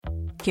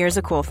Here's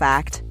a cool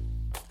fact.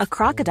 A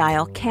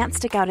crocodile can't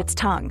stick out its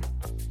tongue.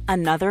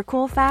 Another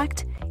cool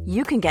fact,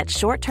 you can get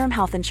short-term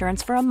health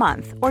insurance for a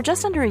month or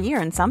just under a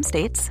year in some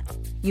states.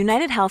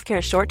 United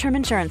Healthcare short-term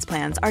insurance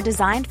plans are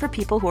designed for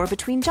people who are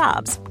between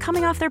jobs,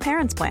 coming off their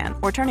parents' plan,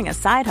 or turning a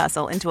side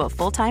hustle into a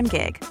full-time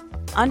gig.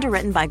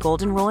 Underwritten by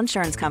Golden Rule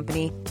Insurance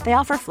Company, they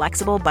offer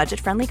flexible,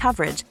 budget-friendly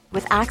coverage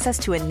with access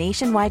to a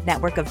nationwide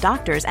network of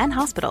doctors and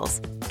hospitals.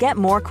 Get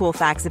more cool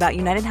facts about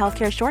United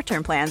Healthcare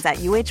short-term plans at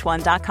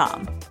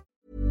uh1.com.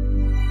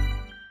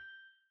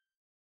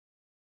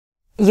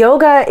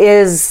 Yoga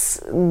is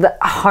the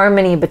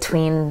harmony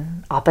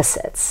between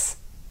opposites.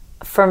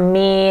 For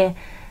me,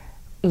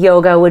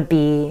 yoga would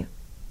be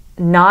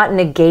not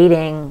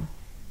negating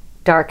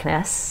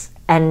darkness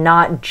and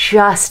not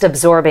just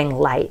absorbing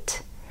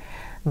light.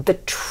 The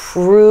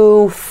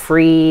true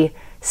free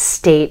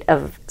state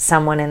of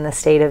someone in the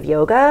state of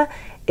yoga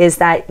is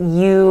that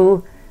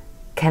you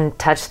can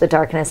touch the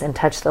darkness and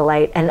touch the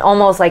light, and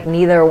almost like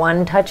neither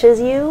one touches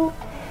you.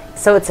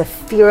 So it's a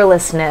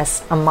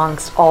fearlessness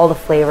amongst all the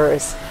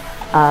flavors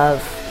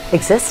of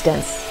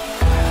existence.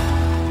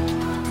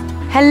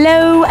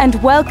 Hello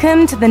and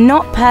welcome to the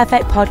Not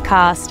Perfect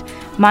podcast.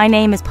 My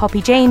name is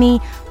Poppy Jamie,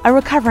 a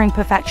recovering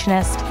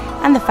perfectionist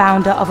and the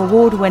founder of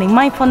award-winning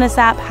mindfulness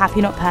app Happy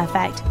Not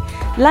Perfect.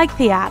 Like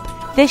the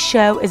app, this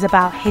show is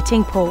about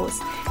hitting pause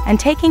and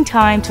taking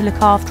time to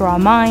look after our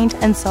mind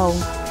and soul.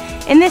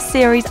 In this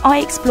series, I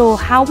explore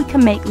how we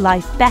can make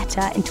life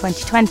better in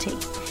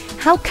 2020.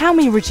 How can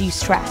we reduce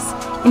stress,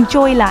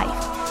 enjoy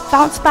life,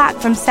 bounce back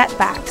from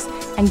setbacks,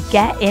 and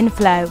get in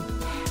flow?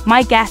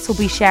 My guests will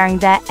be sharing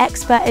their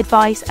expert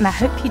advice, and I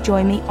hope you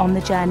join me on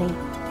the journey.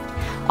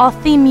 Our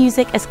theme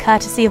music is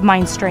courtesy of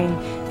Mindstream.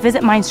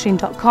 Visit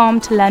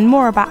mindstream.com to learn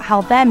more about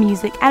how their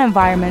music and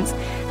environments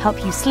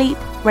help you sleep,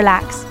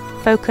 relax,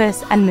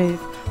 focus, and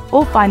move,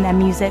 or find their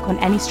music on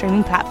any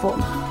streaming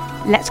platform.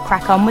 Let's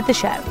crack on with the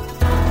show.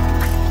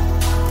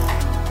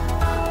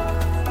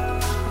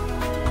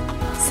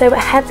 So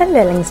Heather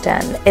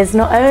Lillingston is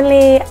not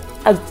only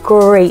a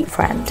great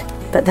friend,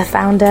 but the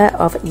founder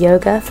of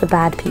Yoga for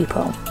Bad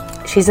People.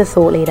 She's a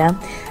thought leader,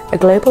 a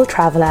global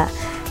traveler,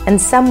 and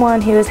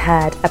someone who has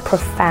had a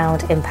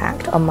profound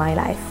impact on my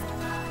life.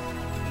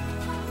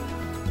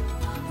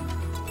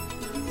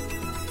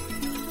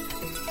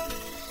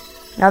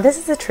 Now, this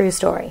is a true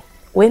story.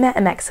 We met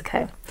in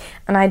Mexico,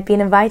 and I'd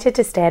been invited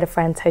to stay at a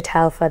friend's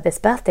hotel for this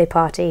birthday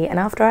party, and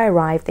after I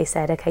arrived, they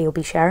said, okay, you'll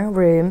be sharing a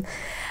room.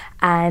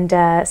 And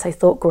so I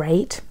thought,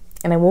 great.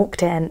 And I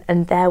walked in,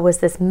 and there was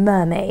this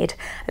mermaid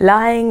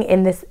lying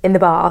in the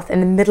bath in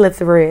the middle of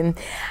the room,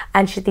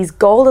 and she had these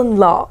golden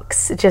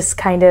locks just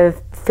kind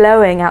of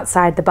flowing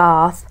outside the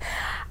bath.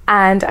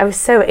 And I was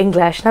so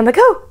English, and I'm like,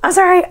 oh, I'm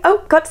sorry.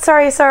 Oh God,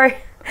 sorry.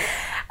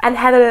 And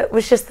Heather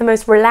was just the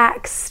most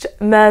relaxed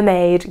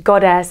mermaid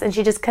goddess, and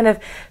she just kind of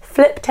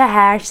flipped her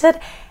hair. She said,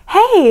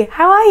 hey,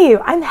 how are you?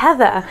 I'm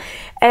Heather.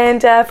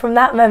 And from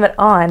that moment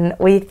on,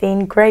 we've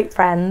been great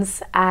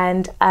friends,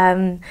 and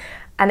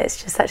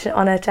it's just such an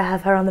honor to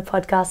have her on the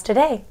podcast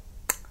today.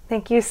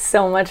 Thank you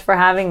so much for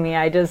having me.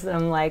 I just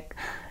am like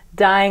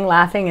dying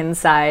laughing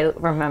inside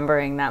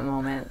remembering that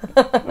moment.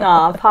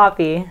 Aw,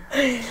 Poppy.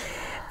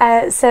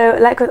 So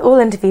like with all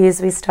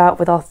interviews, we start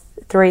with our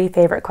three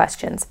favorite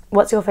questions.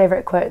 What's your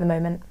favorite quote at the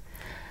moment?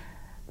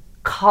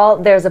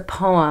 There's a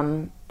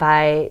poem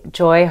by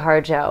Joy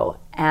Harjo,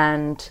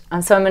 and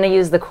so I'm going to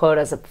use the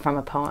quote from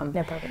a poem.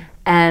 No problem.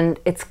 And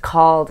it's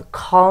called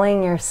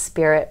Calling Your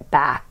Spirit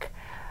Back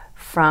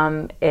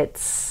from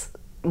Its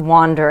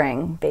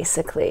Wandering,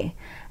 basically.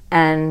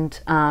 And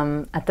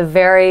at the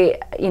very,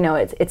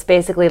 it's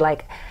basically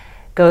like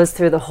goes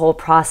through the whole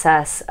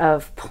process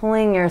of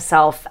pulling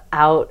yourself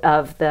out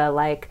of the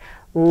like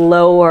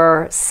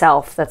lower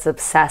self that's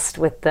obsessed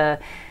with the,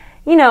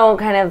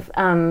 kind of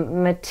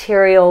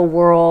material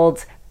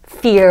world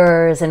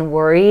fears and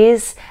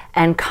worries,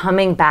 and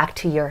coming back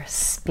to your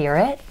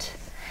spirit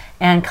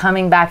and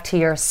coming back to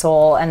your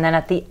soul. And then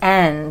at the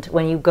end,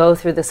 when you go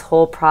through this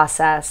whole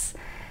process,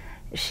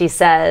 she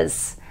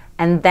says,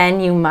 and then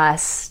you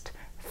must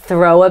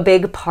throw a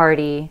big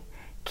party,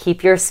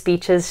 keep your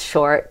speeches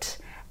short,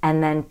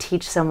 and then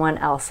teach someone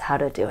else how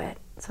to do it.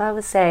 So I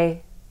would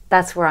say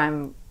that's where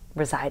I'm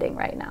residing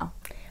right now.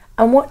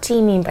 And what do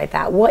you mean by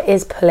that? What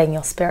is pulling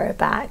your spirit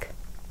back?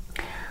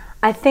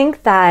 I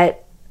think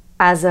that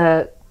as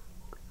a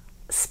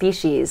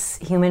species,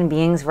 human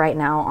beings right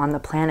now on the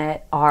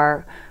planet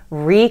are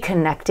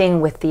reconnecting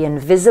with the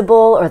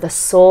invisible or the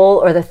soul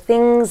or the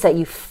things that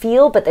you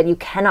feel but that you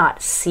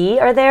cannot see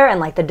are there, and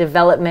like the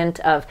development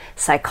of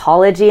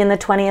psychology in the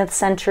 20th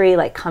century,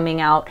 like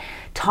coming out,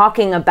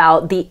 talking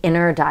about the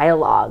inner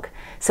dialogue.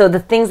 So the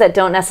things that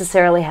don't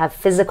necessarily have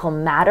physical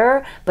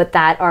matter, but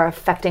that are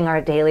affecting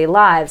our daily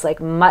lives,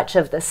 like much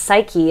of the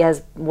psyche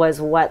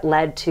was what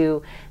led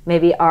to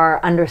maybe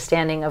our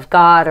understanding of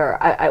God or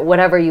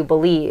whatever you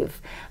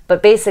believe.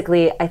 But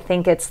basically, I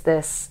think it's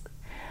this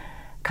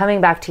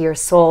coming back to your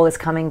soul is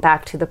coming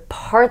back to the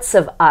parts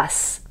of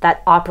us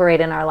that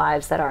operate in our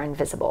lives that are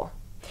invisible.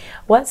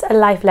 What's a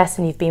life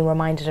lesson you've been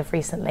reminded of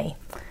recently?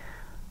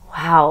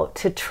 Wow,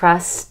 to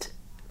trust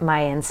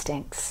my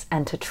instincts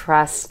and to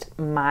trust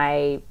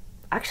my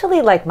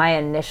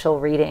initial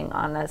reading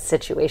on a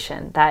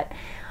situation. That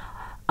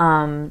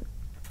I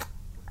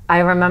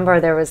remember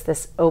there was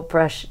this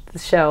Oprah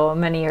show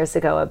many years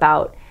ago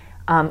about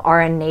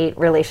our innate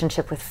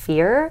relationship with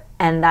fear,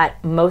 and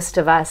that most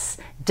of us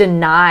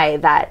deny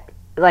that.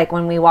 Like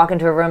when we walk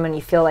into a room and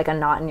you feel like a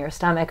knot in your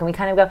stomach, and we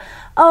kind of go,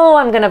 oh,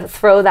 I'm going to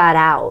throw that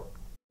out.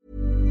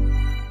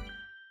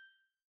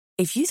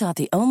 If you thought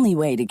the only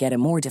way to get a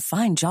more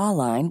defined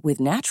jawline with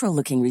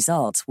natural-looking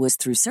results was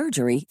through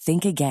surgery,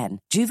 think again.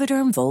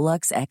 Juvederm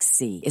Volux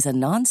XC is a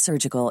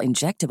non-surgical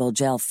injectable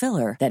gel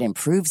filler that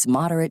improves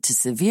moderate to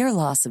severe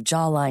loss of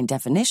jawline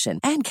definition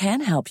and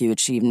can help you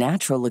achieve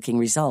natural-looking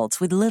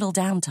results with little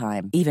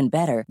downtime. Even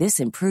better, this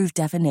improved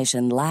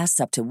definition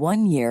lasts up to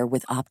 1 year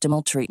with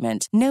optimal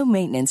treatment. No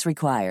maintenance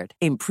required.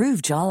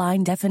 Improve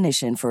jawline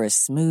definition for a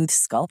smooth,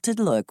 sculpted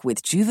look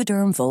with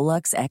Juvederm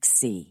Volux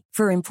XC.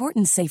 For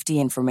important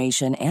safety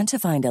information and to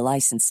find a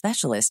licensed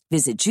specialist,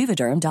 visit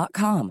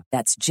Juvederm.com.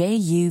 That's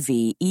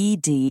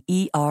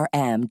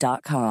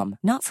JUVEDERM.com.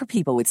 Not for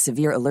people with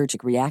severe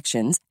allergic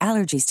reactions,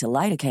 allergies to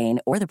lidocaine,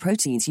 or the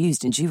proteins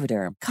used in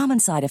Juvederm. Common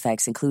side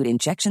effects include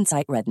injection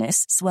site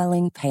redness,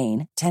 swelling,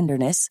 pain,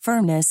 tenderness,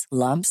 firmness,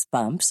 lumps,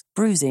 bumps,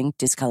 bruising,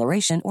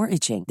 discoloration, or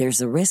itching.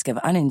 There's a risk of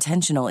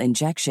unintentional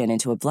injection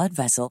into a blood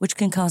vessel, which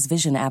can cause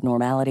vision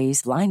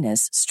abnormalities,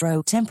 blindness,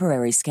 stroke,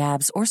 temporary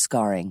scabs, or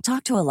scarring.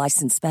 Talk to a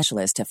licensed specialist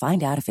to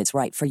find out if it's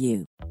right for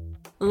you.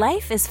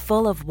 Life is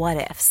full of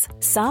what-ifs.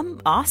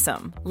 Some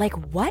awesome, like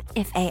what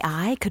if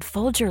AI could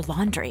fold your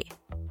laundry?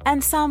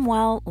 And some,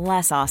 well,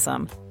 less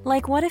awesome,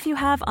 like what if you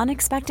have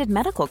unexpected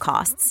medical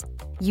costs?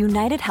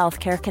 United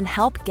Healthcare can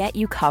help get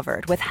you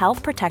covered with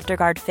Health Protector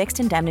Guard fixed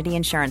indemnity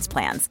insurance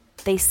plans.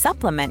 They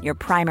supplement your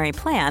primary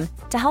plan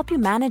to help you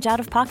manage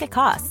out-of-pocket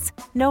costs.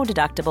 No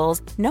deductibles,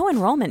 no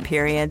enrollment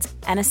periods,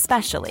 and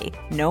especially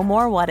no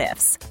more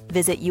what-ifs.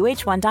 Visit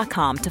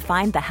uh1.com to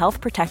find the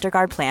Health Protector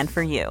Guard plan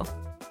for you.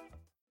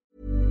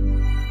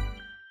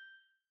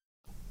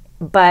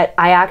 But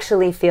I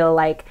actually feel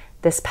like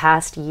this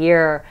past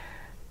year,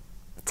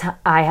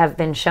 I have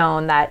been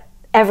shown that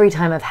every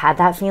time I've had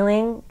that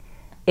feeling,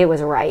 it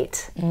was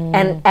right.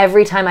 And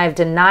every time I've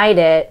denied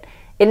it,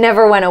 it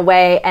never went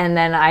away, and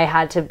then I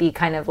had to be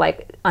kind of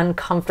like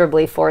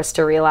uncomfortably forced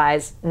to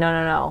realize,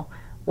 no,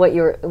 what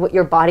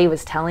your body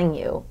was telling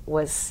you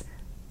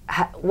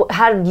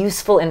had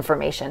useful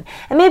information.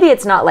 And maybe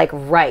it's not like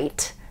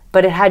right,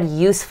 but it had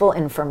useful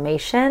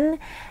information.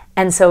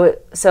 And so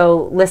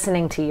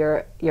listening to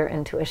your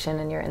intuition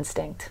and your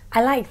instinct.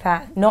 I like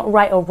that. Not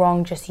right or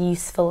wrong, just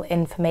useful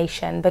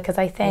information, because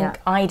I think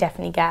I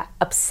definitely get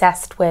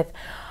obsessed with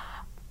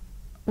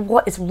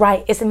what is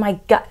right. Is in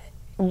my gut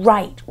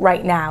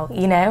right now,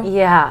 you know?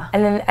 Yeah.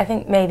 And then I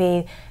think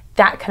maybe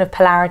that kind of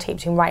polarity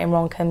between right and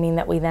wrong can mean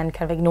that we then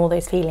kind of ignore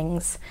those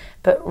feelings,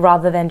 but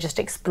rather than just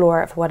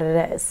explore it for what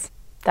it is.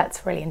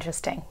 That's really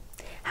interesting.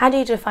 How do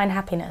you define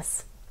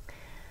happiness?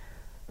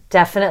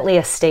 Definitely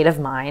a state of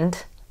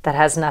mind that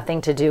has nothing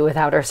to do with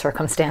outer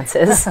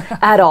circumstances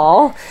at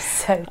all.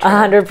 So true.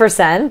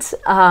 100%.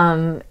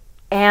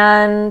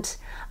 And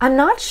I'm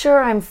not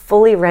sure I'm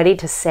fully ready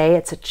to say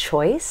it's a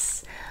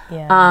choice.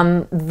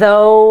 Yeah.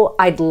 Though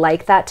I'd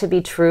like that to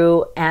be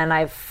true, and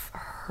I've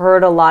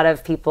heard a lot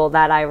of people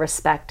that I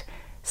respect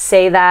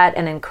say that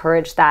and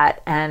encourage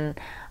that, and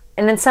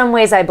in some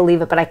ways I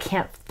believe it, but I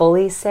can't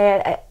fully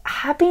say it.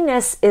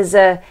 Happiness is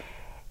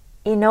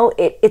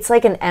it's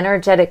like an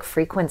energetic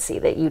frequency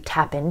that you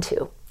tap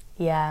into.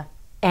 Yeah.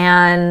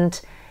 And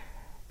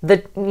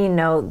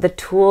the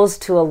tools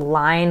to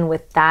align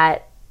with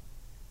that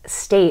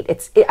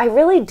state, I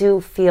really do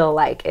feel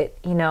like it,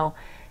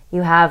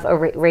 you have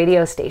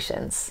radio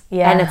stations.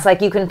 Yeah. And it's like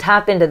you can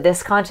tap into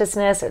this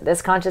consciousness or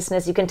this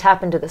consciousness. You can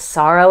tap into the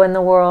sorrow in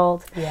the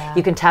world. Yeah.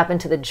 You can tap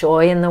into the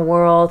joy in the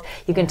world.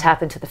 You can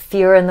tap into the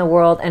fear in the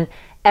world. And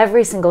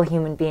every single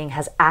human being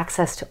has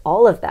access to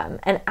all of them.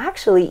 And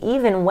actually,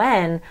 even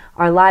when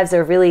our lives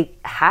are really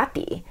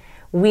happy,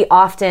 we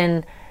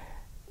often,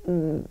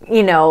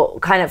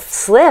 kind of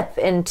slip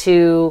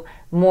into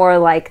more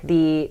like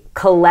the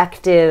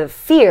collective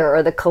fear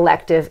or the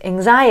collective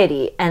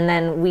anxiety. And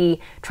then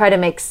we try to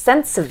make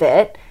sense of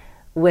it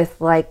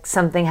with like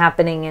something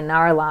happening in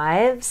our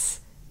lives.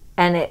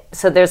 And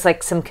so there's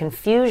like some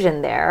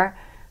confusion there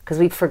because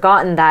we've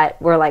forgotten that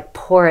we're like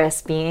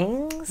porous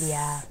beings.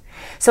 Yeah.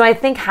 So I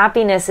think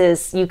happiness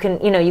is, you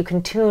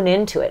can tune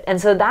into it. And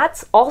so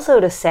that's also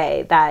to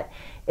say that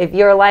if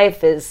your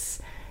life is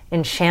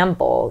in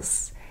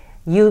shambles,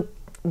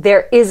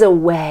 there is a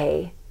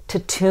way to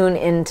tune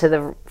into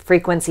the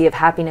frequency of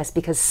happiness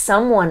because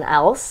someone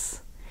else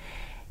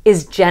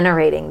is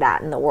generating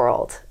that in the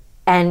world.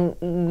 And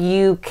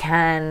you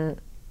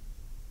can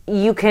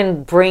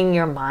bring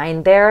your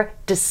mind there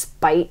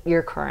despite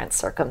your current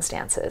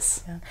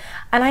circumstances. Yeah.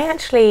 And I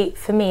actually,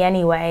 for me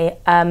anyway,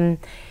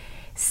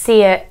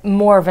 see it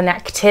more of an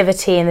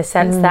activity in the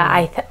sense that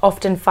I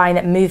often find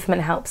that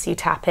movement helps you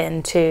tap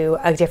into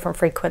a different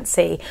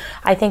frequency.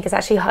 I think it's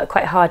actually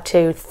quite hard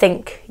to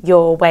think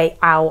your way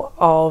out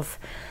of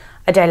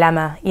a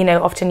dilemma. You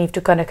know, often you've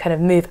got to kind of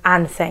move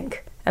and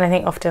think. And I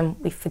think often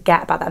we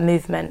forget about that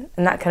movement,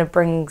 and that kind of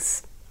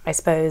brings, I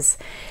suppose,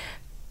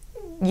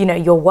 you know,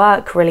 your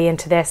work really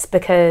into this,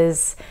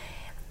 because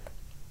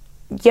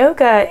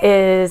yoga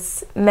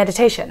is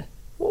meditation.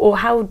 Or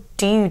how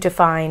do you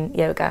define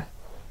yoga?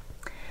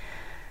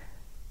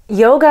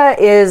 Yoga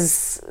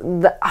is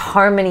the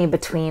harmony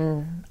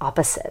between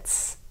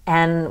opposites.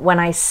 And when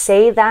I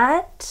say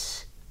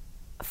that,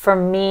 for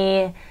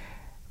me,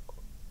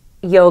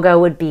 yoga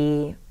would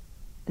be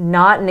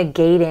not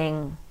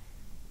negating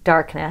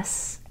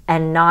darkness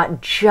and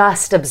not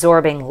just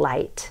absorbing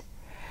light,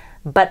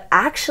 but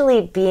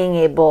actually being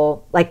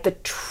able, like the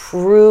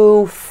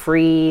true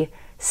free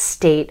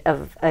state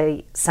of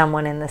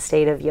someone in the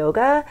state of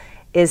yoga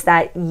is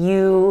that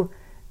you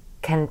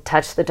can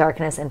touch the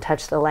darkness and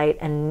touch the light,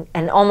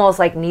 and almost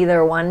like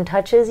neither one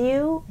touches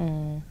you.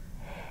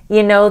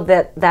 You know,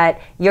 that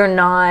you're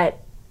not,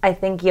 I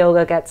think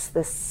yoga gets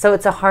this, so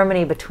it's a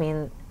harmony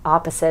between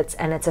opposites,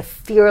 and it's a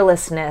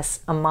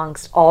fearlessness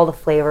amongst all the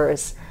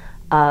flavors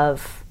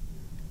of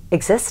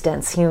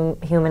existence,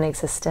 human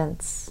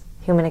existence,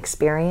 human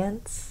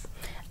experience.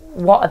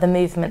 What are the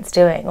movements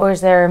doing? Or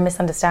is there a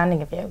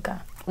misunderstanding of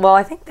yoga? Well,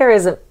 I think there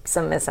is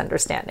some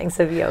misunderstandings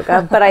of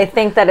yoga, but I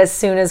think that as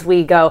soon as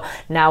we go,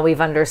 now we've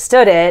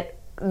understood it,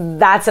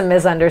 that's a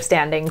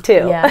misunderstanding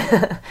too.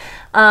 Yeah.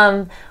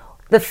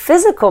 The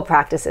physical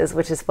practices,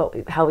 which is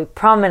how we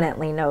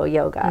prominently know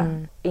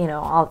yoga. You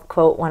know, I'll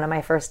quote one of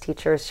my first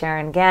teachers,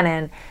 Sharon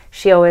Gannon.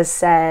 She always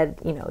said,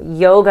 you know,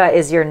 yoga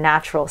is your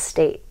natural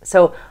state.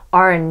 So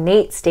our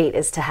innate state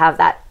is to have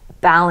that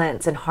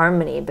balance and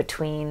harmony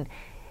between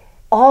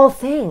all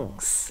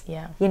things.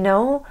 Yeah. You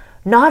know,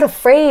 not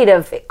afraid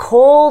of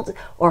cold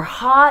or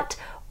hot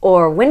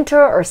or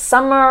winter or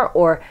summer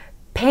or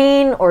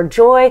pain or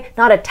joy,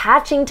 not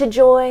attaching to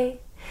joy.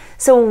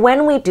 So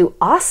when we do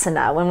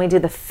asana, when we do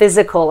the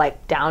physical,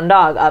 like down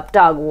dog, up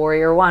dog,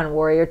 warrior one,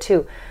 warrior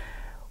two,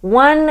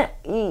 one,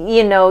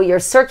 you know, you're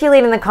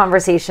circulating the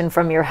conversation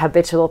from your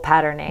habitual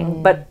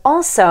patterning, but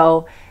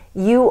also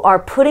you are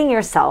putting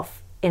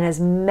yourself in as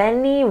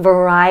many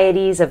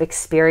varieties of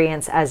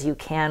experience as you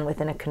can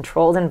within a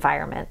controlled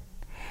environment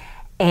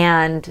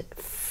and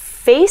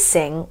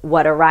facing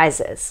what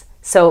arises.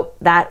 So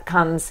that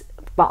comes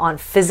on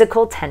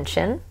physical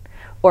tension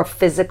or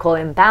physical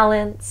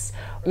imbalance.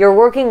 You're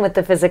working with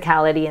the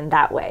physicality in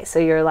that way. So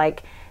you're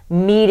like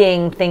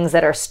meeting things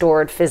that are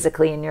stored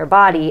physically in your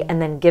body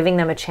and then giving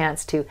them a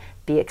chance to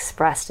be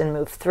expressed and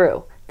move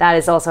through. That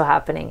is also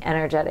happening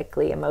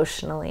energetically,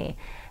 emotionally.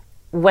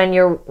 When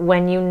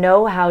you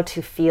know how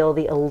to feel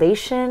the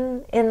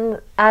elation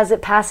as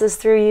it passes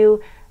through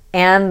you,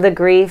 and the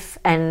grief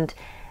and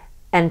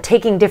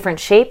taking different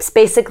shapes,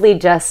 basically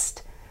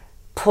just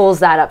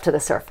pulls that up to the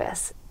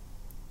surface.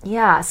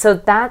 Yeah, so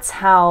that's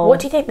how... What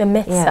do you think the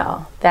myths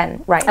are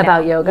then right now?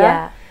 About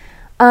yoga?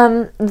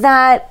 Yeah.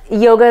 That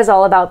yoga is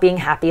all about being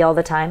happy all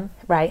the time.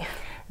 Right.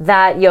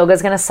 That yoga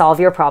is going to solve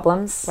your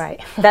problems.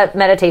 Right. That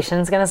meditation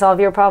is going to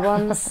solve your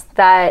problems.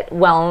 that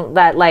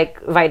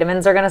like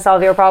vitamins are going to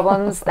solve your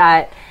problems.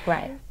 That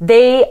right.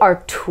 They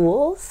are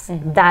tools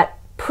that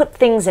put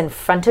things in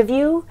front of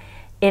you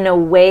in a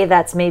way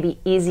that's maybe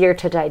easier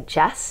to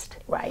digest.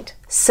 Right.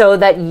 So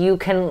that you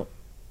can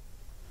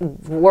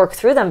work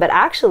through them. But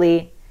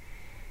actually,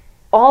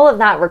 all of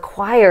that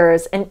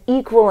requires an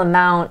equal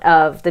amount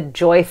of the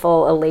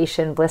joyful,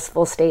 elation,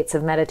 blissful states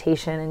of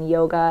meditation and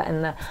yoga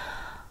and the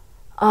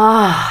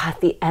at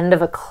the end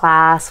of a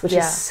class, which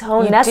is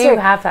so necessary. You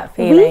do have that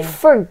feeling. We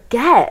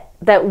forget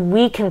that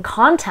we can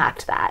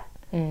contact that.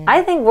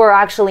 I think we're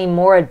actually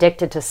more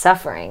addicted to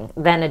suffering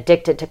than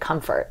addicted to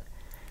comfort.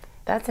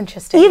 That's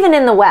interesting. Even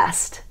in the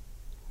West,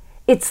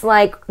 it's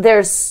like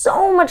there's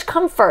so much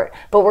comfort,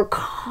 but we're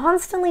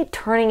constantly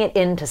turning it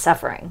into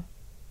suffering.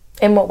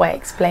 In what way?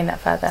 Explain that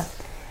further.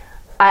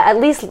 At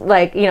least,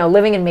 like, you know,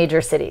 living in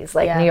major cities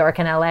like New York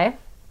and LA,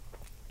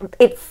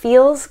 it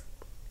feels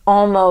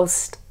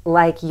almost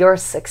like you're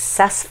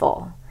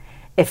successful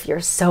if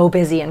you're so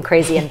busy and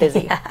crazy and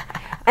busy.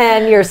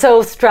 And you're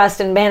so stressed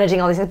and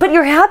managing all these things, but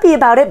you're happy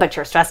about it, but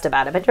you're stressed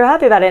about it, but you're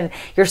happy about it, and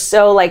you're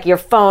so like your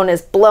phone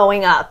is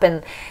blowing up,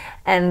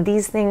 and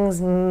these things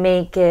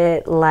make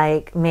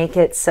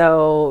it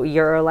so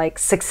you're like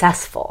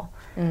successful.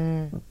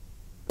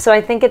 So I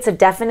think it's a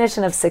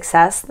definition of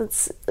success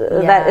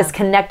that is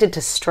connected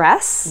to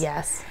stress.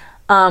 Yes.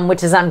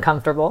 Which is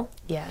uncomfortable.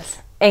 Yes.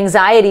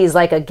 Anxiety is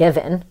like a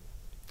given.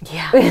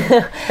 Yeah.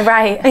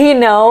 Right. You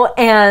know,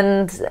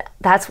 and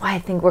that's why I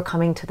think we're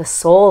coming to the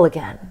soul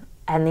again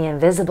and the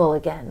invisible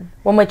again.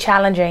 When we're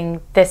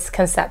challenging this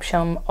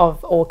conception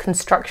of or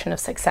construction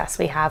of success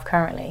we have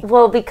currently.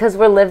 Well, because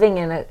we're living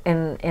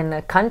in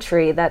a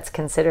country that's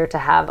considered to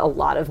have a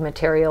lot of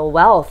material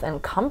wealth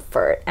and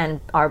comfort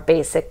and our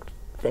basic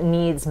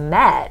needs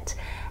met.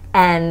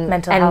 and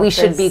Mental and health we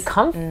should be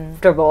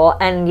comfortable,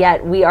 and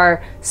yet we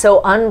are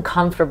so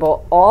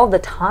uncomfortable all the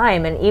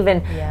time, and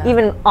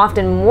even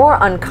often more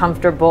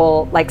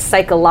uncomfortable, like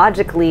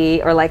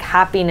psychologically or like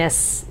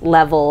happiness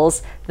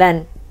levels,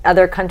 than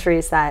other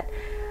countries that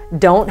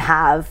don't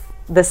have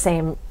the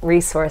same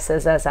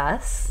resources as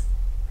us.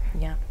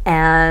 Yeah.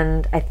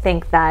 And I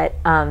think that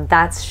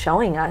that's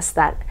showing us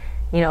that,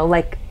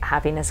 like,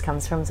 happiness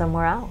comes from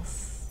somewhere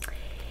else.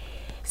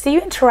 So you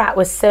interact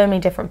with so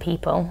many different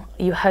people.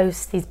 You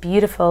host these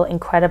beautiful,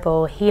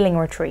 incredible healing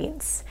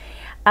retreats.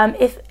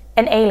 If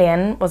an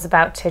alien was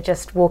about to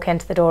just walk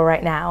into the door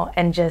right now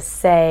and just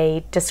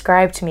say,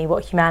 describe to me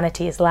what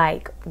humanity is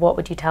like, what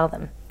would you tell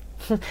them?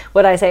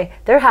 Would I say,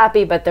 they're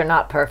happy, but they're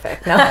not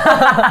perfect? No.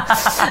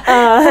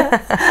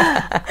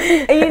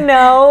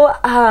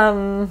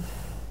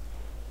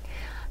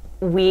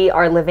 We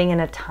are living in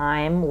a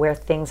time where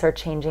things are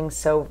changing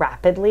so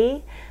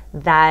rapidly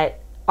that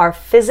our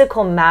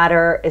physical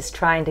matter is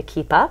trying to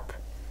keep up,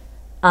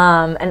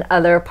 and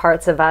other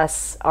parts of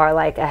us are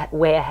like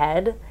way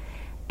ahead.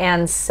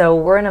 And so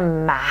we're in a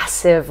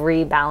massive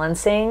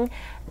rebalancing.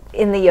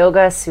 In the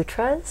Yoga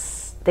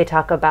Sutras, they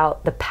talk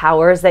about the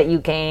powers that you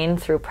gain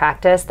through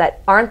practice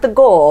that aren't the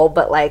goal,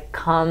 but like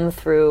come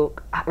through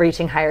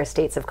reaching higher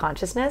states of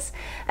consciousness.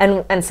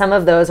 And some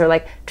of those are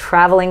like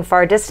traveling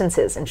far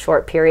distances in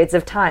short periods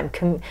of time,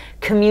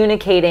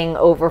 communicating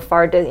over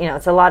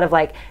it's a lot of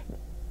like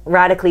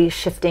radically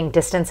shifting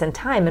distance and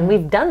time, and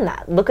we've done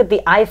that. Look at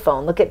the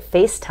iPhone, look at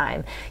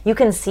FaceTime. You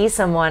can see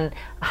someone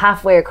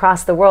halfway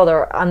across the world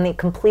or on the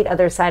complete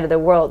other side of the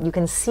world. You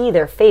can see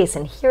their face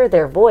and hear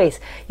their voice.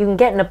 You can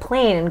get in a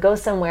plane and go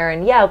somewhere,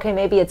 and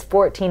maybe it's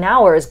 14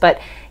 hours, but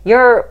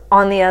you're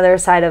on the other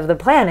side of the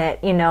planet,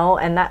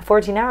 and that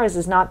 14 hours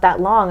is not that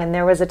long, and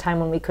there was a time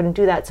when we couldn't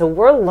do that. So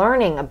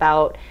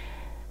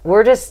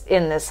we're just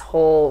in this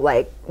whole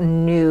like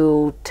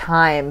new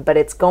time, but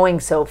it's going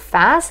so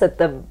fast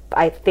that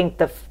I think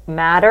the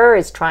matter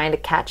is trying to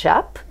catch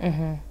up.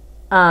 Mm-hmm.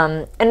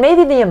 And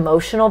maybe the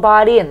emotional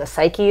body and the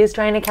psyche is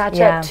trying to catch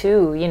up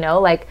too,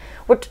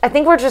 I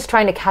think we're just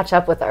trying to catch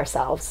up with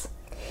ourselves.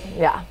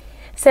 Yeah.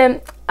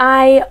 So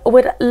I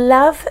would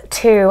love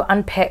to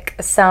unpick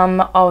some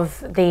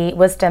of the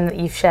wisdom that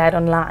you've shared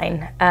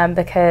online,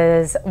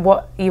 because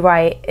what you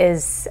write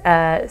is,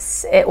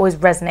 it always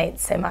resonates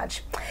so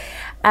much.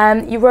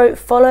 You wrote,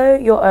 follow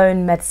your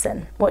own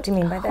medicine. What do you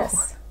mean by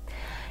this?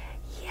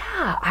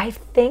 Yeah, I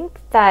think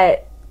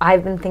that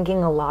I've been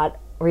thinking a lot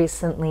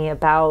recently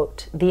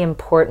about the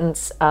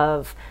importance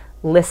of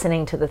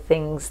listening to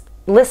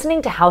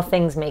how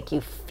things make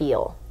you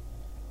feel.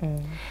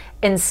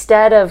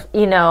 Instead of,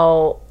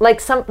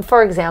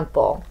 for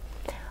example,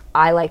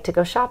 I like to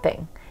go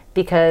shopping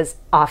because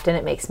often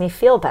it makes me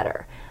feel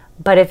better.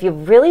 But if you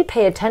really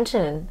pay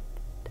attention,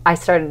 I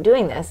started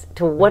doing this,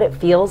 to what it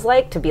feels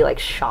like to be like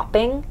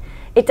shopping,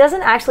 it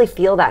doesn't actually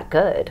feel that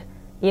good.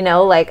 I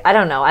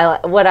don't know,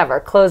 whatever,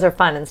 clothes are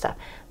fun and stuff.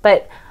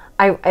 But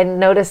I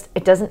noticed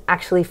it doesn't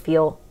actually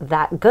feel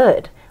that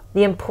good.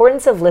 The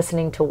importance of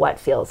listening to what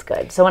feels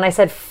good. So when I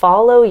said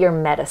follow your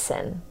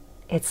medicine,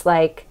 it's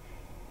like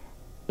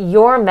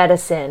your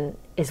medicine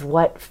is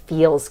what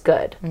feels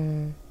good.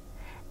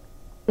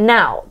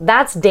 Now,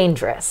 that's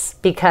dangerous,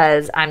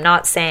 because I'm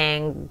not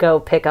saying go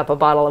pick up a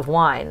bottle of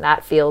wine.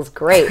 That feels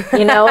great.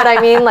 You know what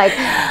I mean? Like,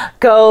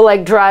 go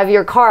like drive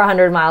your car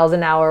 100 miles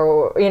an hour.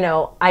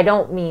 Or, I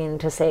don't mean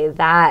to say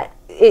that.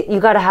 You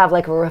got to have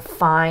like a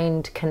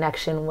refined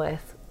connection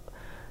with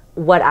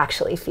what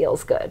actually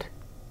feels good.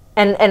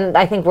 And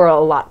I think we're a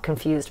lot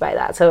confused by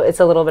that. So it's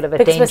a little bit of a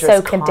dangerous because we're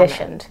so comment.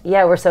 conditioned.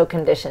 Yeah, we're so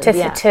conditioned.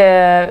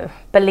 To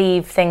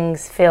believe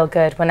things feel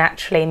good when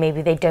actually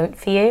maybe they don't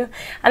for you.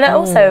 And then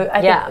also,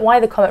 I think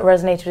why the comment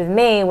resonated with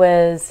me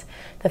was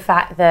the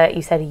fact that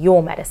you said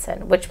your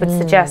medicine, which would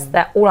suggest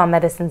that all our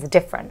medicines are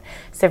different.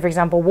 So for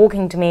example,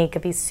 walking to me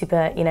could be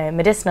super,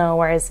 medicinal,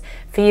 whereas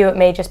for you it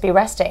may just be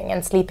resting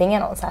and sleeping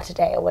in on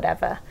Saturday or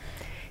whatever.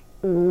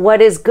 What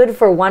is good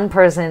for one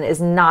person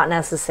is not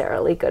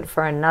necessarily good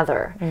for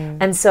another.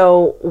 And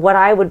so what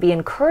I would be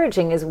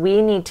encouraging is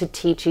we need to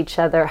teach each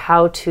other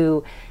how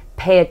to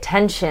pay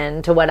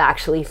attention to what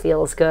actually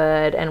feels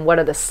good and what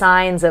are the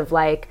signs of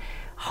like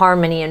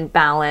harmony and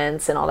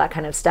balance and all that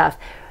kind of stuff,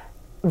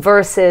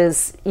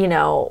 versus,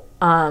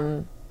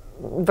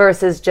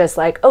 versus just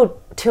like, oh,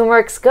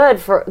 turmeric's good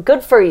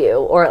for you,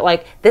 or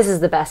like this is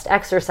the best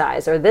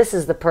exercise, or this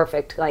is the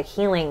perfect like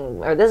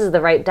healing, or this is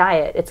the right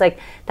diet. It's like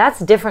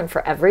that's different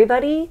for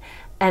everybody,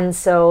 and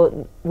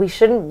so we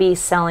shouldn't be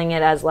selling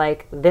it as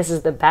like this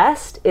is the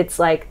best. It's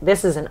like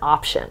this is an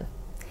option.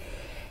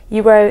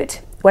 You wrote,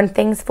 when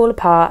things fall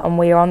apart and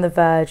we are on the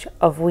verge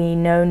of we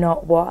know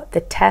not what, the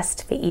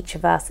test for each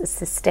of us is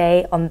to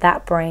stay on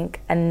that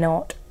brink and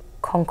not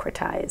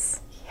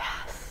concretize.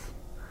 Yes.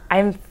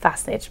 I'm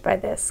fascinated by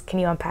this. Can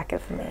you unpack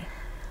it for me?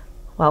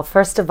 Well,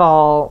 first of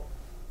all,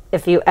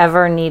 if you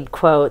ever need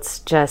quotes,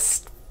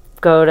 just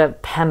go to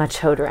Pema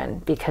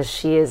Chodron, because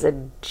she is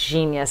a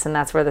genius, and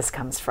that's where this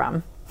comes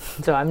from.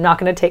 So I'm not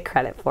going to take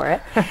credit for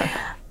it.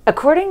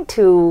 According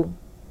to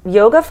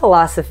yoga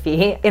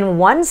philosophy, in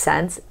one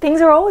sense,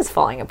 things are always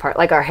falling apart.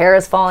 Like our hair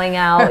is falling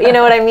out, you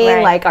know what I mean?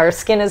 Right. Like our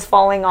skin is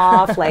falling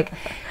off. Like,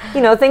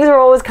 you know, things are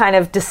always kind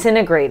of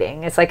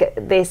disintegrating. It's like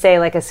they say,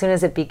 like as soon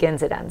as it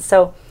begins, it ends.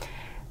 So,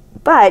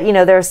 but, you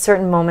know, there are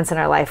certain moments in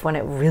our life when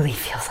it really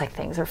feels like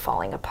things are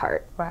falling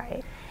apart.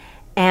 Right.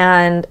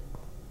 And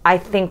I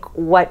think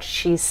what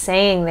she's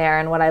saying there,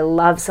 and what I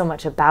love so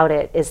much about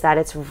it, is that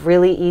it's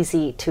really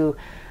easy to,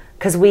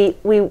 because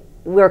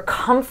we're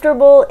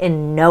comfortable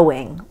in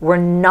knowing. We're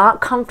not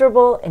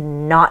comfortable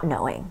in not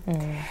knowing.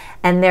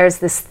 And there's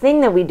this thing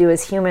that we do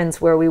as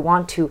humans where we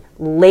want to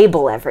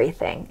label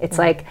everything. It's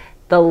like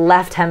the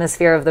left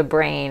hemisphere of the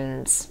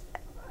brain's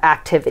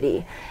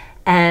activity.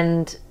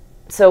 And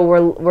so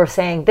we're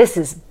saying this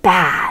is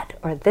bad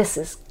or this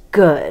is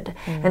good.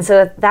 And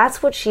so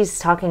that's what she's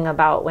talking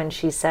about when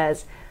she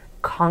says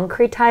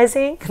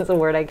concretizing. It's a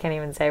word I can't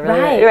even say. Really.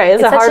 Right.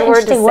 It's a hard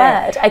word to say.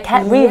 Word. I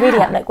can't reread it.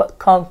 I'm like, what?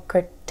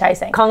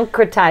 Concretizing.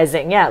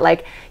 Concretizing, yeah.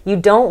 Like you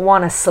don't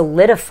want to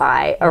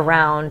solidify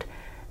around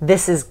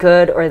this is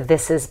good or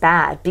this is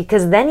bad,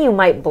 because then you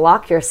might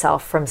block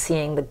yourself from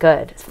seeing the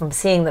good, from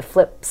seeing the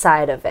flip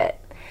side of it.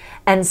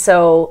 And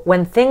so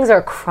when things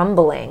are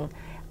crumbling,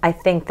 I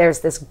think there's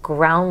this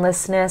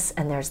groundlessness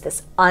and there's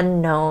this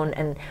unknown,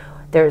 and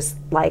there's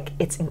like,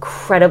 it's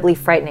incredibly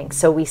frightening.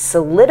 So we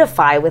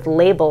solidify with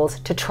labels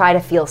to try to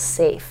feel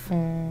safe,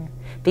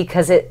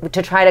 because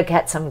to try to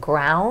get some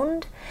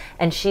ground.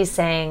 And she's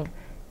saying,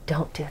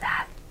 don't do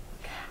that.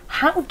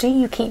 How do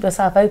you keep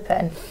yourself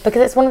open?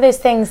 Because it's one of those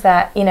things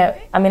that, you know,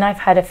 I mean, I've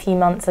had a few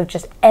months of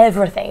just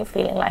everything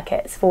feeling like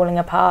it's falling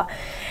apart.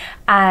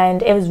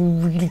 And it was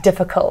really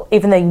difficult,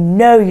 even though you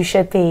know you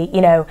should be,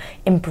 you know,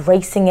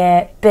 embracing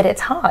it. But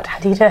it's hard. How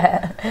do you do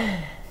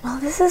it? Well,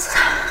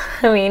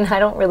 I mean, I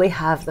don't really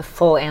have the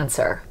full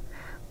answer,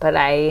 but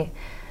I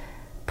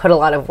put a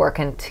lot of work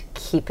into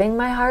keeping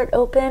my heart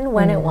open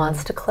when it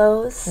wants to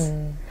close.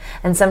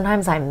 And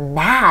sometimes I'm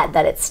mad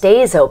that it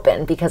stays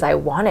open because I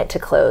want it to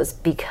close,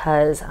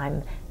 because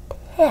I'm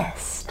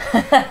pissed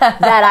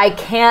that I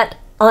can't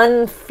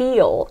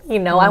unfeel, you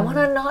know, I want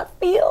to not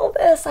feel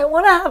this. I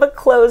want to have a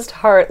closed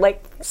heart.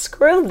 Like,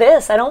 screw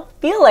this. I don't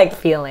feel like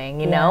feeling,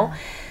 you know?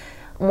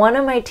 One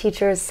of my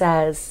teachers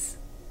says,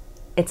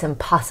 it's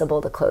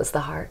impossible to close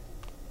the heart.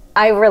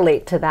 I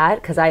relate to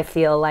that because I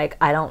feel like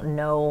I don't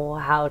know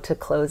how to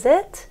close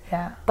it.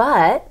 Yeah.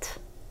 But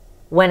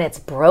when it's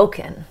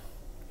broken,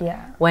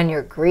 Yeah. when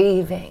you're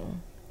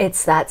grieving,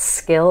 it's that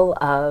skill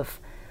of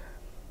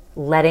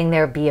letting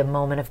there be a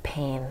moment of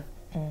pain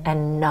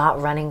and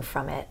not running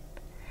from it,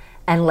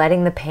 and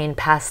letting the pain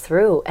pass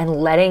through,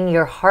 and letting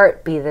your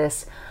heart be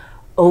this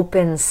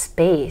open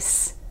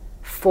space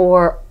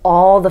for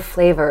all the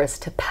flavors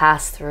to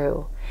pass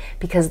through.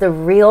 Because the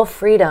real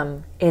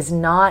freedom is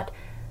not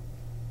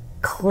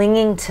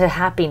clinging to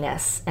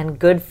happiness and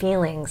good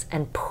feelings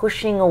and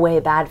pushing away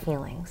bad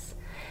feelings,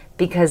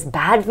 because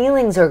bad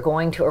feelings are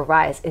going to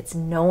arise. It's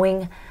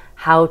knowing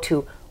how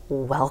to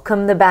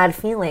welcome the bad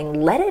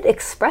feeling, let it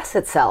express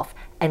itself,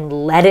 and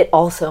let it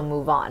also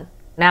move on.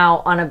 Now,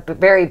 on a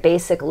very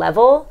basic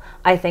level,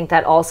 I think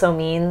that also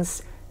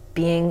means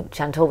being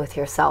gentle with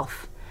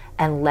yourself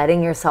and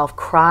letting yourself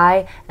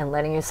cry and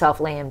letting yourself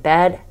lay in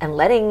bed and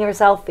letting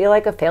yourself feel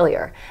like a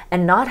failure,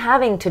 and not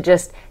having to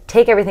just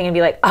take everything and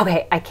be like,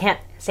 okay, I can't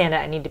stand it.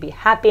 I need to be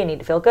happy. I need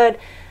to feel good.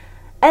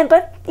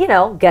 But, you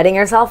know, getting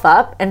yourself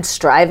up and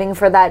striving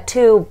for that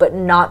too, but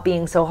not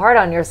being so hard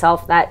on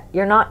yourself that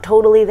you're not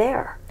totally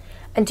there.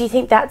 And do you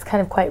think that's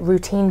kind of quite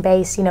routine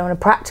based, you know, on a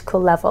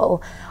practical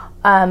level?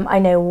 I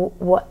know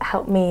what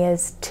helped me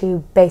is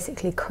to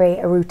basically create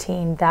a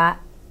routine that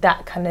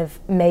kind of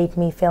made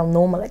me feel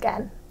normal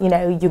again. You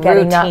know, you're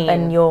getting up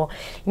and you're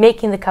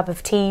making the cup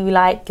of tea you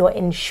like, you're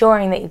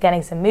ensuring that you're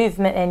getting some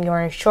movement in, you're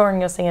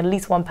ensuring you're seeing at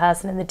least one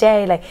person in the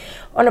day. Like,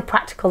 on a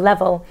practical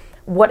level,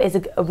 what is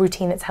a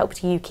routine that's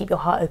helped you keep your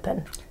heart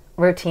open?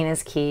 Routine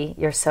is key.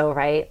 You're so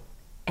right.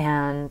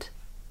 And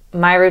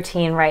my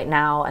routine right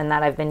now, and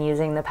that I've been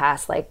using the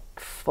past like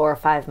 4 or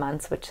 5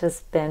 months, which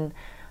has been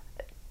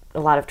a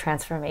lot of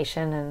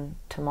transformation and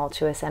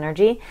tumultuous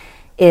energy,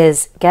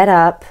 is get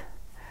up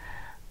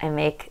and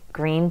make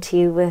green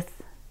tea with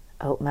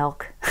oat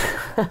milk.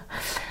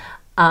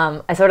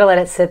 I sort of let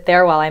it sit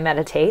there while I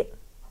meditate.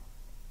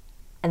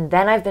 And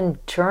then I've been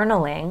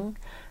journaling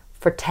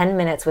for 10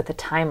 minutes with a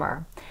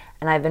timer.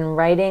 And I've been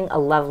writing a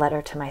love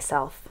letter to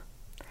myself.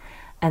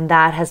 And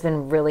that has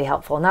been really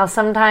helpful. Now,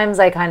 sometimes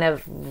I kind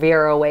of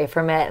veer away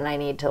from it and I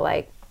need to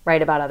like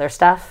write about other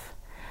stuff.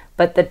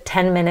 But the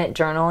 10-minute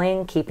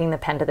journaling, keeping the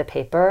pen to the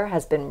paper,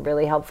 has been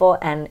really helpful.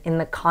 And in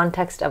the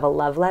context of a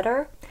love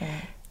letter,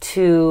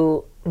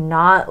 to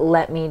not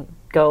let me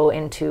go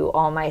into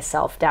all my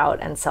self-doubt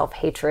and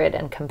self-hatred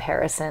and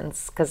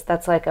comparisons, because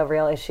that's like a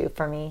real issue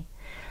for me.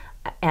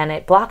 And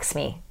it blocks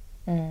me.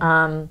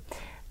 And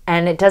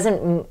it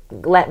doesn't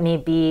let me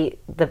be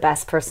the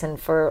best person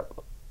for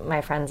my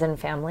friends and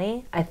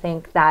family. I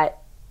think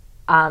that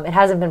it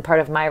hasn't been part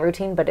of my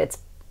routine, but it's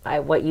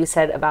what you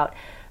said about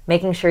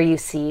making sure you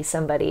see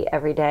somebody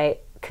every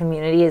day.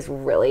 community is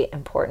really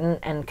important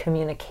and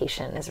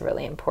communication is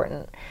really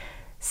important.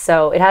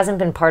 So it hasn't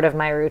been part of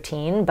my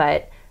routine,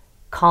 but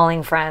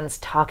calling friends,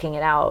 talking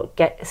it out,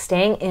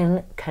 staying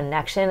in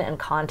connection and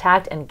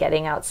contact and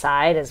getting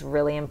outside is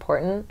really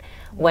important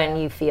when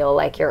you feel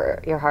like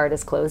your heart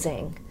is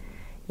closing,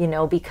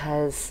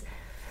 because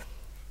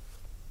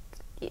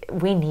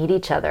we need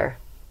each other.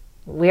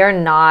 We are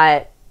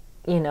not,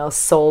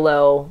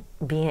 solo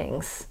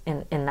beings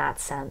in that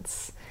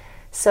sense.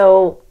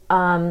 So,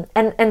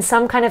 and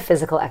some kind of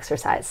physical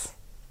exercise.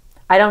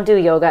 I don't do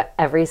yoga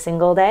every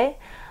single day,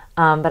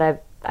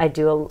 but I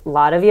do a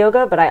lot of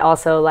yoga, but I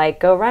also like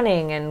go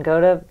running and go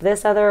to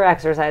this other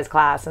exercise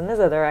class and this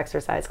other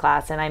exercise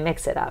class, and I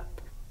mix it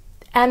up.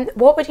 And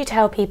what would you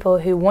tell people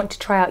who want to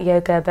try out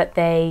yoga, but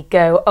they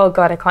go, oh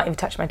God, I can't even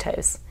touch my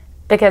toes?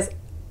 Because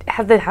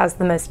Heather has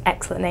the most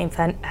excellent name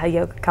for her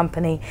yoga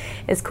company.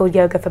 It's called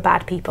Yoga for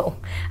Bad People.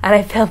 And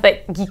I feel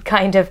that you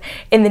kind of,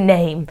 in the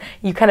name,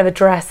 you kind of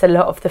address a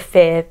lot of the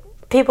fear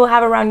people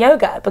have around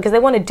yoga because they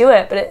want to do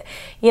it. But,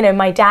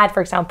 my dad,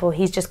 for example,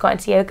 he's just got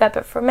into yoga,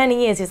 but for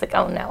many years he's like,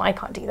 oh no, I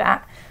can't do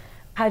that.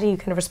 How do you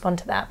kind of respond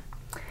to that?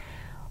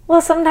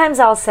 Well, sometimes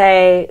I'll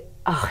say,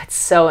 oh, it's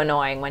so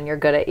annoying when you're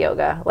good at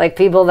yoga. Like,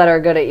 people that are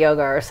good at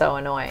yoga are so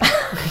annoying,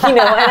 and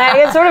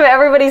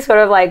everybody sort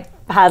of like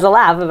has a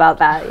laugh about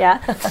that. Yeah.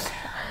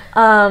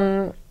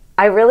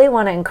 I really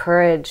want to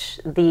encourage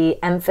the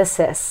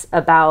emphasis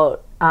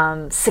about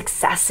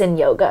success in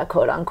yoga,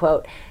 quote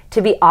unquote,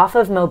 to be off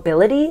of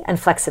mobility and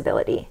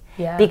flexibility.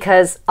 Yeah.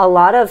 Because a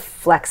lot of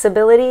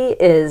flexibility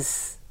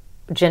is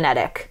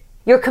genetic.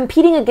 You're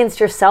competing against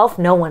yourself,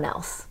 no one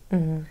else.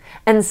 Mm-hmm.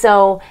 And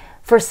so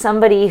for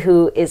somebody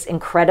who is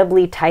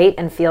incredibly tight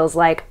and feels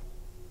like,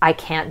 I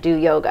can't do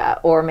yoga,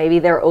 or maybe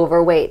they're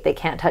overweight, they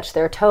can't touch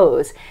their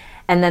toes,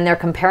 and then they're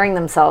comparing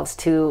themselves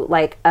to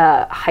like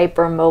a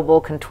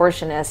hypermobile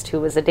contortionist who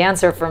was a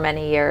dancer for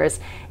many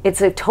years,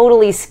 it's a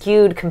totally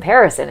skewed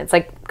comparison. It's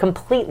like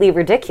completely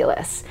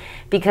ridiculous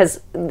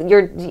because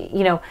they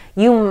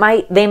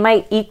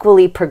might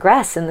equally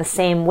progress in the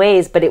same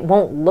ways, but it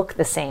won't look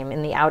the same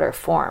in the outer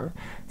form.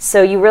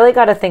 So you really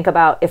got to think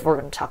about, if we're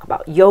going to talk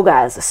about yoga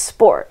as a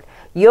sport,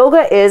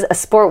 yoga is a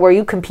sport where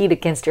you compete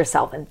against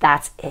yourself, and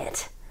that's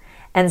it.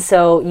 And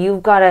so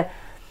you've got to,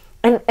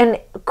 and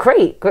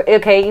great,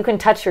 okay, you can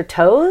touch your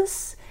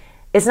toes.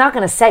 It's not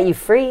going to set you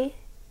free,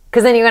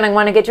 because then you're going to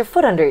want to get your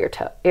foot under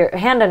your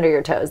hand under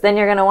your toes. Then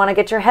you're going to want to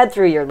get your head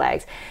through your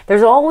legs.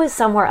 There's always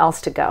somewhere else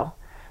to go.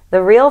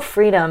 The real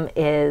freedom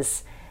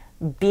is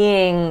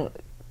being,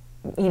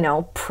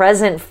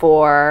 present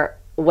for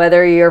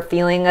whether you're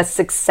feeling a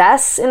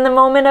success in the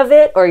moment of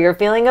it or you're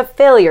feeling a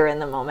failure in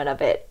the moment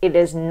of it. It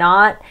is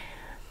not,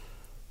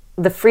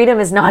 the freedom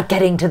is not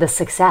getting to the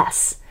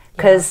success,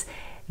 because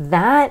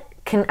that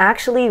can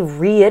actually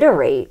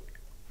reiterate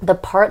the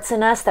parts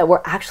in us that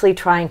we're actually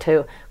trying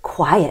to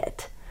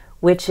quiet,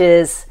 which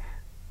is,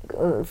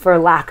 for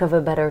lack of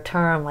a better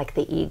term, like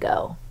the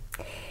ego.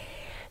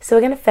 So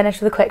we're going to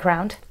finish with a quick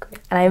round,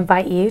 and I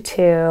invite you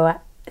to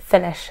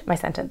finish my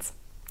sentence.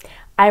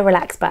 I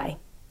relax by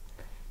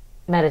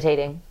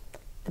meditating.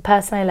 The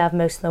person I love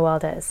most in the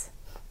world is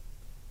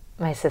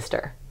my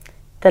sister.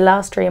 The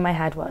last dream I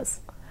had was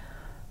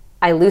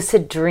I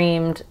lucid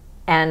dreamed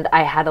and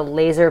I had a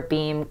laser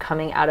beam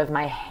coming out of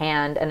my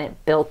hand, and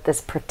it built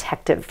this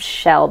protective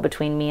shell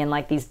between me and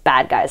like these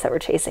bad guys that were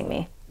chasing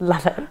me.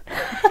 Love it.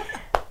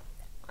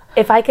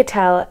 If I could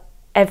tell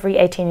every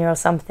 18-year-old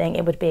something,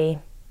 it would be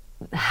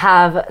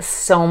have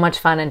so much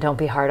fun and don't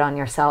be hard on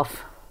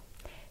yourself.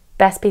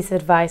 Best piece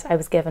of advice I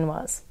was given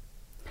was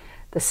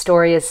the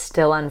story is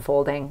still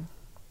unfolding.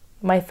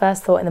 My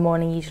first thought in the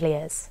morning usually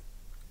is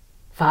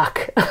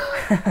fuck.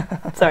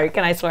 Sorry,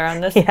 can I swear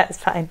on this? Yeah, it's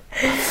fine.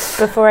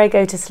 Before I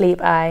go to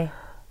sleep, I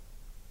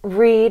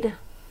read.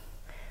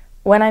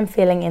 When I'm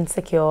feeling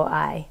insecure,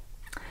 I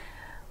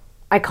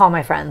call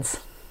my friends.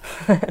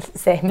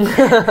 Same.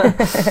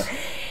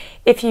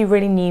 If you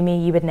really knew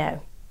me, you would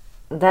know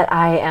that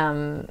I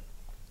am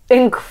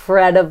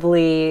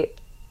incredibly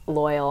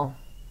loyal.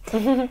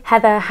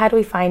 Heather, how do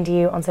we find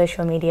you on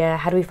social media?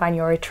 How do we find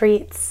your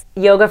retreats?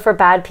 Yoga for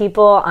Bad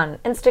People on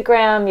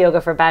Instagram,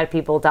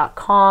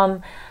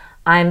 yogaforbadpeople.com.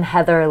 I'm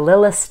Heather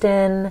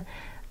Lilliston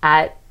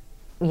at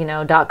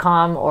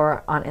 .com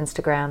or on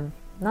Instagram.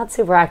 Not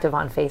super active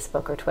on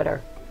Facebook or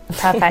Twitter.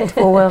 Perfect.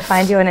 Well, we'll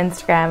find you on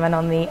Instagram and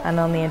on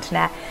the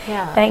internet.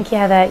 Yeah. Thank you,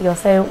 Heather. You're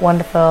so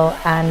wonderful,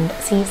 and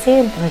see you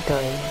soon.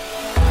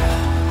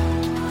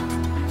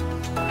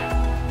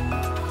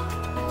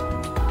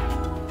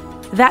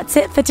 That's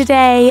it for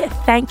today.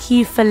 Thank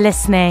you for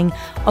listening.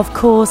 Of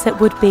course, it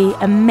would be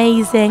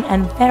amazing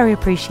and very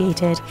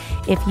appreciated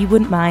if you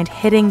wouldn't mind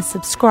hitting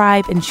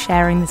subscribe and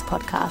sharing this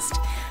podcast.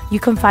 You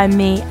can find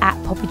me at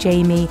Poppy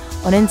Jamie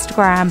on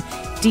Instagram.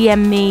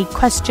 DM me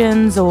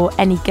questions or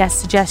any guest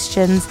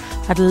suggestions.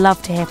 I'd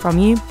love to hear from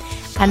you.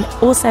 And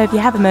also, if you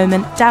have a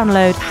moment,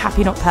 download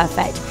Happy Not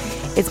Perfect.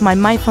 It's my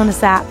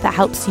mindfulness app that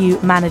helps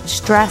you manage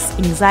stress,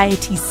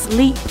 anxiety,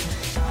 sleep,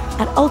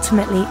 and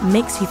ultimately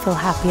makes you feel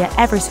happier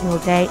every single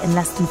day in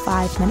less than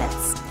 5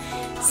 minutes.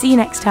 See you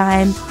next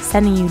time,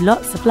 sending you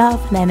lots of love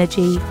and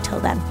energy. Till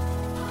then.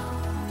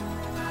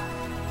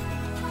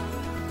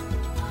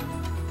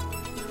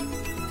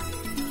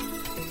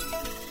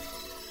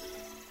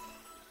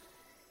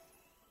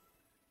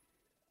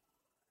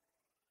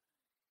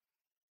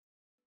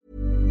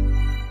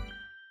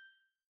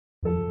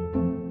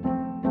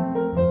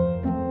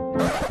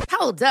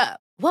 Hold up.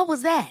 What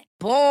was that?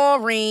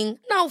 Boring.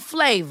 No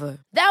flavor.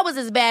 That was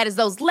as bad as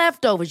those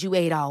leftovers you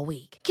ate all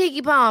week.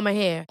 Keke Palmer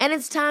here, and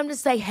it's time to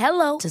say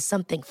hello to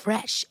something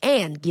fresh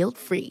and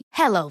guilt-free.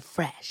 Hello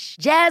Fresh.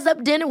 Jazz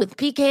up dinner with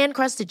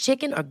pecan-crusted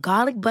chicken or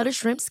garlic butter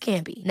shrimp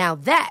scampi. Now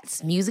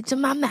that's music to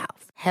my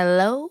mouth.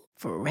 Hello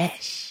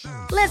Fresh.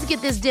 Let's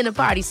get this dinner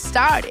party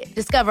started.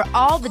 Discover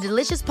all the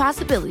delicious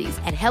possibilities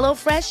at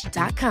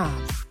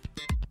HelloFresh.com.